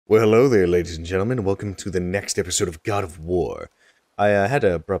Well, hello there, ladies and gentlemen. Welcome to the next episode of God of War. I had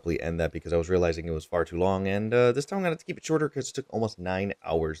to abruptly end that because I was realizing it was far too long, and this time I'm going to keep it shorter because it took almost 9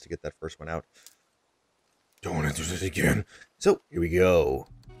 hours to get that first one out. Don't want to do this again. So, here we go.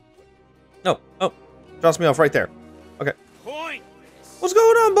 Oh, drops me off right there. Okay. What's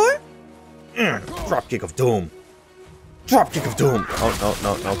going on, boy? Dropkick of Doom. Dropkick of Doom. Oh,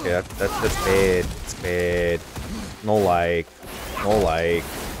 no, okay, that's bad. It's bad. No like.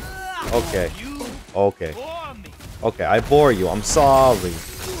 Okay. Okay, I bore you. I'm sorry.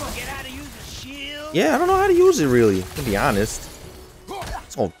 Yeah, I don't know how to use it really, to be honest.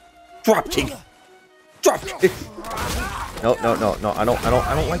 So, drop kick. Drop kick. No. I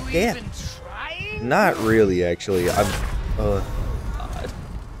don't like that. Not really, actually. I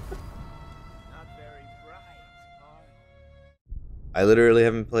literally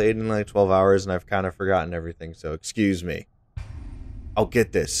haven't played in like 12 hours and I've kind of forgotten everything, so excuse me. I'll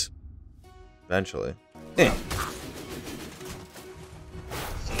get this. Eventually.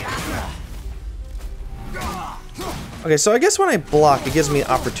 Okay, so I guess when I block, it gives me an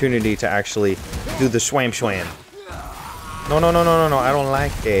opportunity to actually do the swam. No, I don't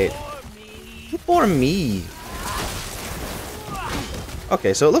like it. You bore me.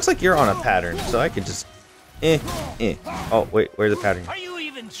 Okay, so it looks like you're on a pattern, so I could just... Oh, wait, where's the pattern? Are you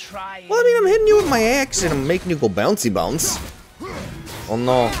even trying? Well, I mean, I'm hitting you with my axe and I'm making you go bouncy bounce. Oh,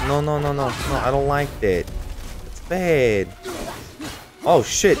 no, I don't like that. It's bad. Oh,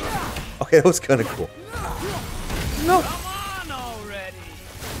 shit. Okay, that was kind of cool. No. Come on already.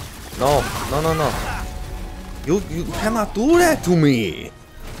 No. You cannot do that to me.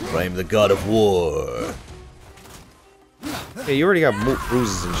 I am the God of War. Okay, you already got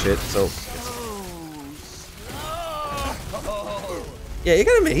bruises and shit, so... Yeah, you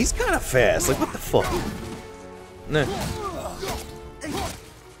gotta admit, he's kind of fast. Like, what the fuck? Nah.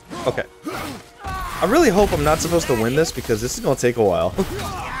 Okay. I really hope I'm not supposed to win this, because this is gonna take a while. To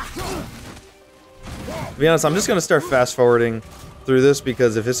be honest, I'm just gonna start fast-forwarding through this,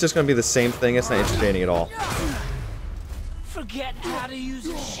 because if it's just gonna be the same thing, it's not entertaining at all. Forget how to use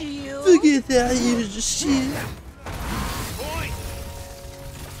a shield. Forget how to use a shield.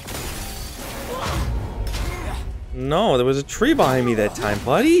 No, there was a tree behind me that time,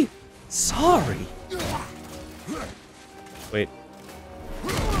 buddy. Sorry. Wait.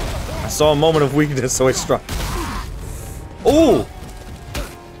 I saw a moment of weakness, so I struck. Oh!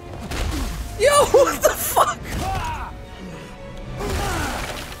 Yo, what the fuck?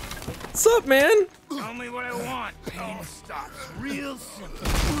 What's up, man? Tell me what I want. Pain stops real simple.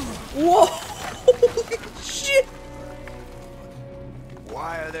 Whoa! Holy shit!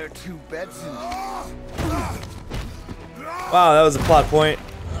 Why are there two beds in Wow, that was a plot point.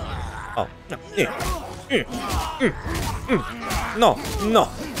 Oh, no. No.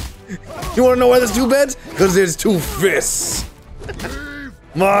 You wanna know why there's two beds? Because there's two fists.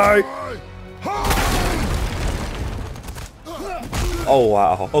 Oh,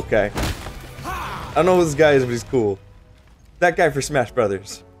 wow. Okay. I don't know who this guy is, but he's cool. That guy for Smash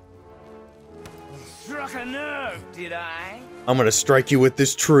Brothers. Struck a nerve, did I? I'm gonna strike you with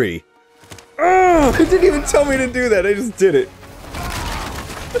this tree. Oh, it didn't even tell me to do that. I just did it.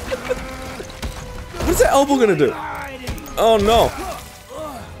 What's that elbow gonna do? Oh no.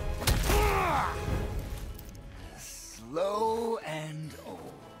 Slow and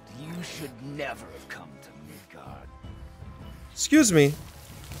old. You should never have come to Midgard. Excuse me.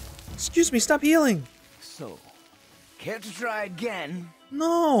 Excuse me, stop healing. So, care to try again?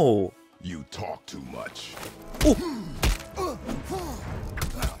 No. You talk too much. Oh.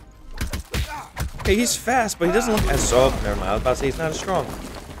 Okay, he's fast, but he doesn't look as... Oh, never mind. I was about to say he's not as strong.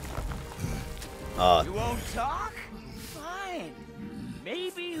 You won't talk? Fine.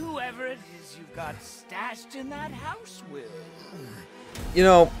 Maybe whoever it is you've got stashed in that house will. You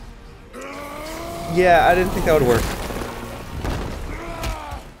know... Yeah, I didn't think that would work.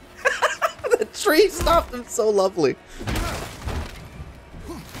 The tree stopped him so lovely.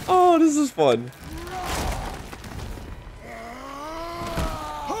 Oh, this is fun.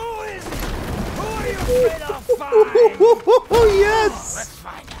 Oh, yes! Let's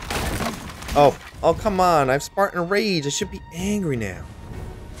find out. Oh, come on. I have Spartan Rage. I should be angry now.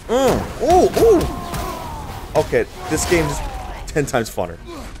 Ooh. Okay, this game is 10 times funner.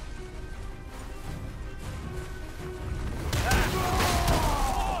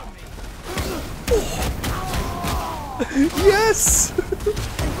 Yes!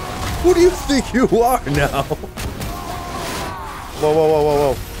 Who do you think you are now?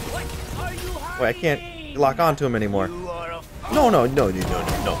 Whoa. Wait, I can't lock onto him anymore. No.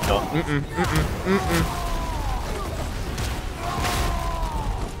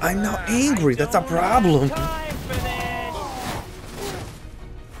 I'm not angry. That's a problem. Time for this.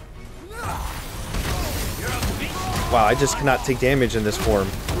 Wow, I just cannot take damage in this form.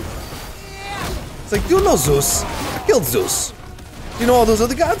 It's like, do you know Zeus? I killed Zeus. Do you know all those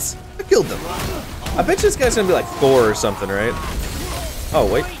other gods? I killed them. I bet you this guy's gonna be like Thor or something, right? Oh,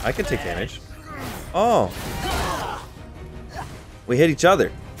 wait, I can take damage. Oh. We hit each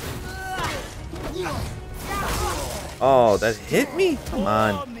other. Oh, that hit me? Come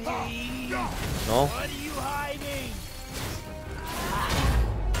on. No. What are you hiding?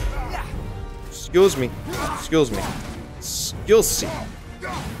 Excuse me. Excuse me. Excuse me.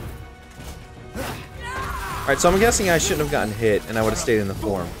 Alright, so I'm guessing I shouldn't have gotten hit and I would have stayed in the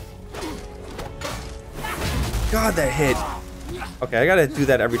form. God, that hit. Okay, I gotta do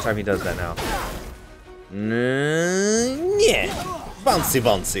that every time he does that now. Yeah. Bouncy,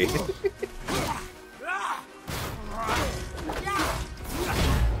 bouncy.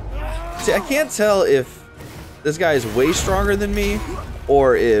 See, I can't tell if this guy is way stronger than me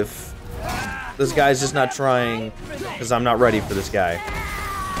or if this guy's just not trying because I'm not ready for this guy.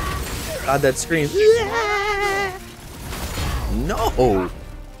 God, that scream. No!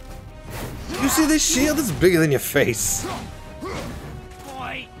 You see this shield? It's bigger than your face.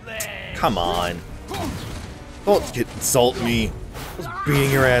 Pointless. Come on. Don't insult me. I was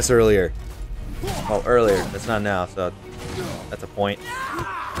beating your ass earlier. Oh, earlier. That's not now, so that's a point.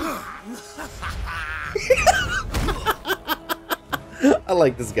 I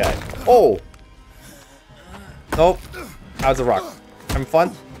like this guy. Oh! Nope. How's the rock? Having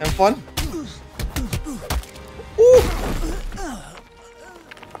fun? Having fun? Ooh!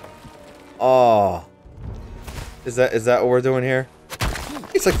 Oh. Is that what we're doing here?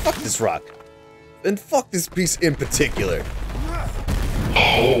 He's like, fuck this rock. And fuck this piece in particular.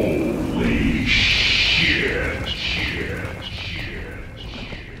 Holy shit.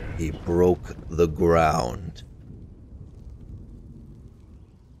 He broke the ground.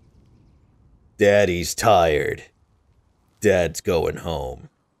 Daddy's tired. Dad's going home.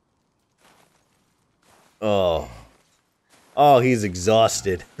 Oh. Oh, he's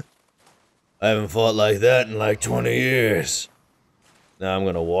exhausted. I haven't fought like that in like 20 years. Now I'm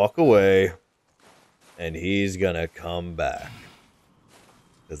gonna walk away, and he's gonna come back.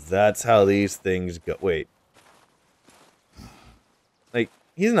 Because that's how these things go. Wait. Like,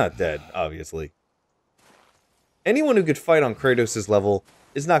 he's not dead, obviously. Anyone who could fight on Kratos' level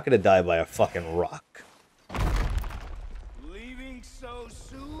is not gonna die by a fucking rock. Leaving so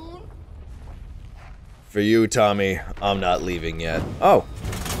soon? For you, Tommy, I'm not leaving yet. Oh.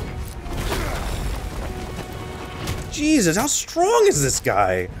 Jesus, how strong is this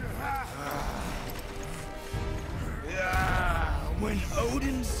guy? When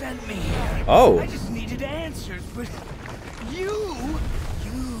Odin sent me here, Oh. I just needed answers, but you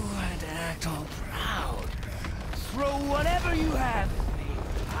had to act all proud. Throw whatever you have at me.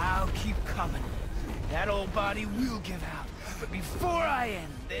 I'll keep coming. That old body will give out. But before I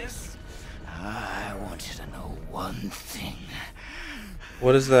end this, I want you to know one thing.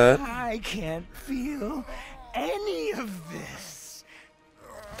 What is that? I can't feel any of this.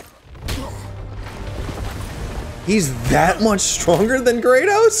 He's that much stronger than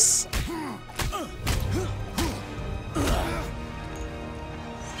Kratos?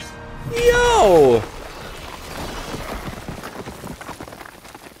 Yo!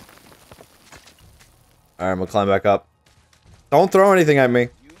 Alright, I'm gonna climb back up. Don't throw anything at me.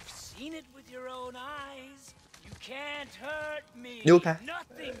 You've seen it with your own eyes. You can't hurt me. You okay?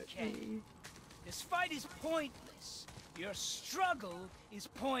 Nothing can. This fight is pointless. Your struggle is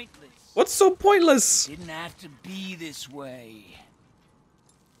pointless. What's so pointless? Didn't have to be this way.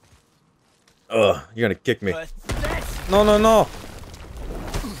 Ugh, you're gonna kick me. Pathetic. No, no, no.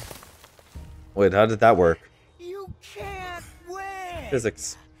 Wait, how did that work? You can't win.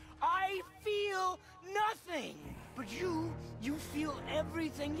 Physics. I feel nothing. But you feel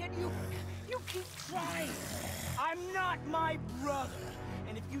everything, yet you keep trying. I'm not my brother.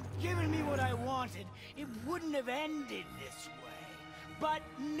 And if you'd given me what I wanted, it wouldn't have ended this way. But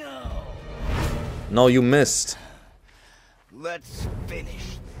no. No, you missed. Let's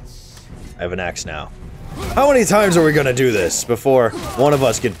finish this. I have an axe now. How many times are we gonna do this before one of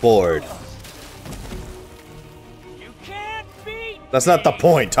us get bored? You can't beat That's not the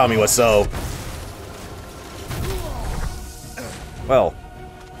point, Tommy Wiseau. Well,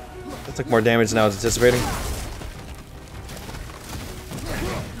 that took more damage than I was anticipating.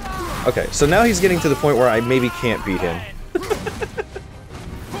 Okay, so now he's getting to the point where I maybe can't beat him.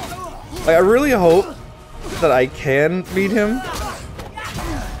 Like, I really hope that I can beat him,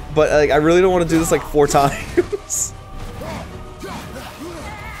 but like, I really don't want to do this like 4 times.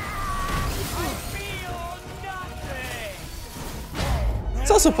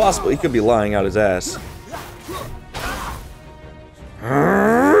 It's also possible he could be lying out his ass.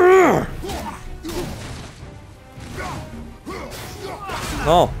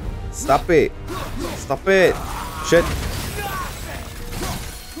 No. Stop it. Stop it. Shit.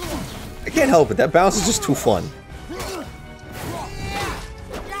 I can't help it. That bounce is just too fun.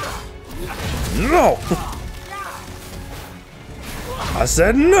 No. I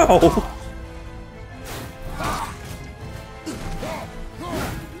said no.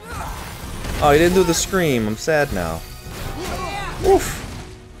 Oh, he didn't do the scream. I'm sad now. Oof.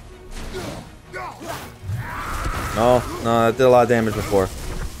 No, that did a lot of damage before.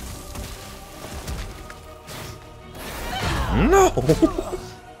 No!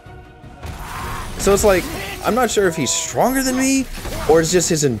 So it's like, I'm not sure if he's stronger than me, or it's just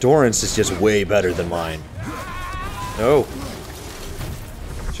his endurance is just way better than mine. No.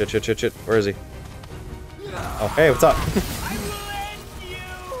 Shit. Where is he? Oh, hey, what's up?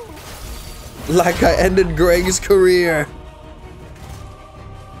 Like I ended Greg's career.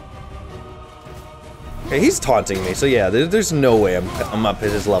 Okay, he's taunting me, so yeah, there's no way I'm up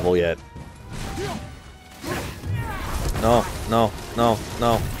at his level yet. No.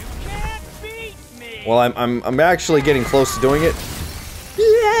 Well, I'm actually getting close to doing it.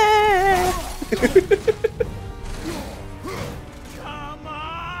 Yeah. Come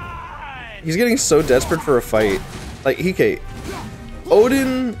on! He's getting so desperate for a fight. Like,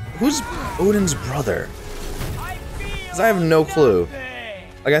 Odin, who's Odin's brother? Because I have no clue.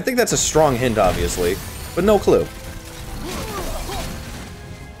 Like, I think that's a strong hint, obviously, but no clue.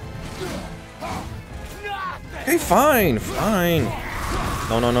 Okay, fine.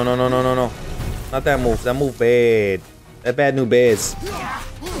 No. Not that move. That move bad. That bad new base.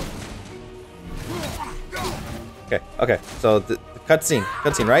 Okay. So the cutscene,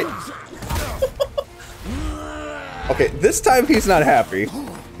 right? Okay, this time he's not happy.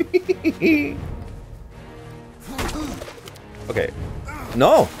 Okay.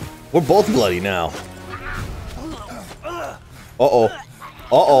 No, we're both bloody now. Uh-oh.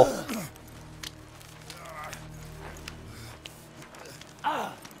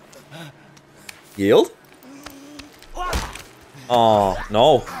 Yield? Oh,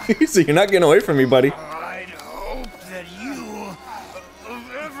 no. So you're not getting away from me, buddy. I'd hope that you,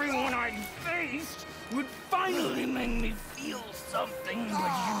 of everyone I faced, would finally make me feel something,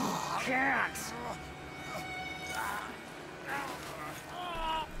 but you can't.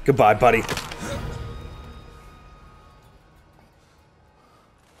 Goodbye, buddy.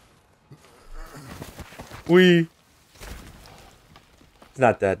 He's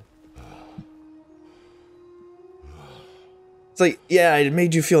not dead. It's like, yeah, I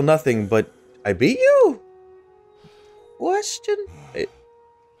made you feel nothing, but I beat you? Question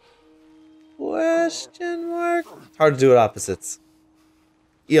mark? Hard to do it opposites.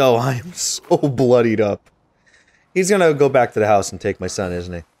 Yo, I am so bloodied up. He's gonna go back to the house and take my son,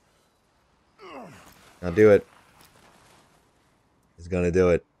 isn't he? I'll do it. He's gonna do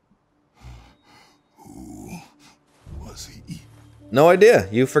it. Who was he? No idea.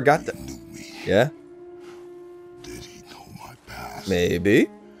 You forgot that. Knew me. Yeah? Did he know my past? Maybe.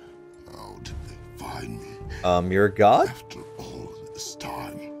 How did they find me? You're a god? After all this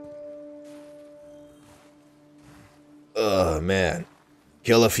time. Man.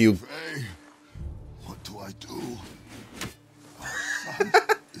 Kill a few. Hey, what do I do? Our son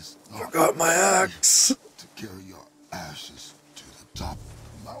is not Got my axe. to carry your ashes to the top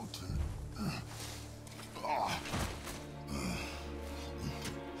mountain.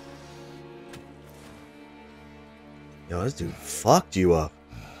 Yo, this dude fucked you up.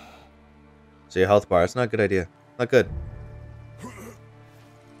 So your health bar, it's not a good idea. Not good.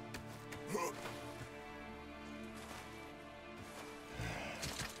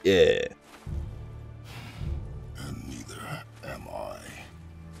 Yeah. And neither am I.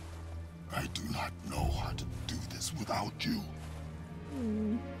 I do not know how to do this without you.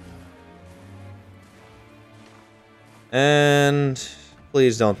 And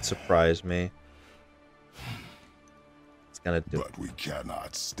please don't surprise me. It's gonna do it. But we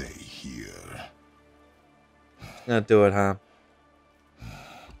cannot stay here. It's gonna do it, huh?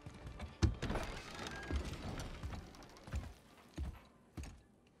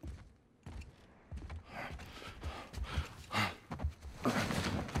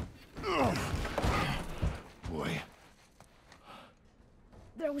 Boy,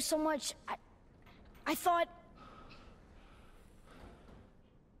 There was so much. I thought.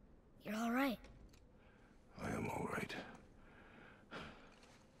 You're all right. I am all right.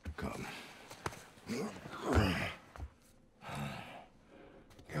 Come.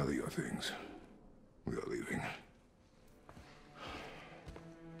 Gather your things. We are leaving.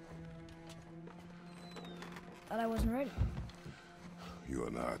 Thought I wasn't ready. You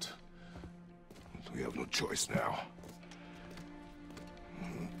are not. We have no choice now.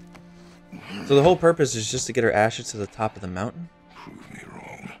 So the whole purpose is just to get her ashes to the top of the mountain? Prove me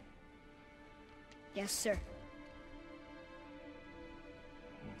wrong. Yes, sir.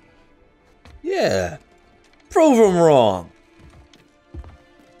 Yeah. Prove him wrong.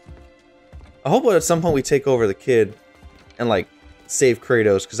 I hope at some point we take over the kid and, like, save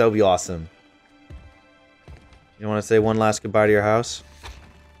Kratos, because that would be awesome. You want to say one last goodbye to your house?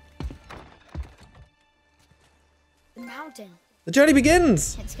 The mountain. The journey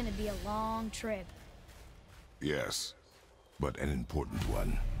begins! It's gonna be a long trip. Yes, but an important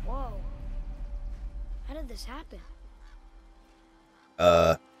one. Whoa. How did this happen?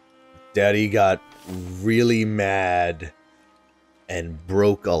 Daddy got really mad and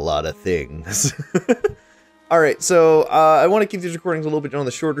broke a lot of things. Alright, so I want to keep these recordings a little bit on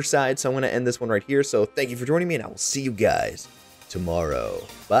the shorter side, so I'm going to end this one right here. So thank you for joining me, and I will see you guys tomorrow.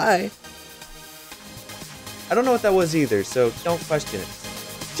 Bye! I don't know what that was either, so don't question it.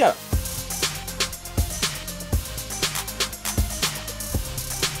 Shut up!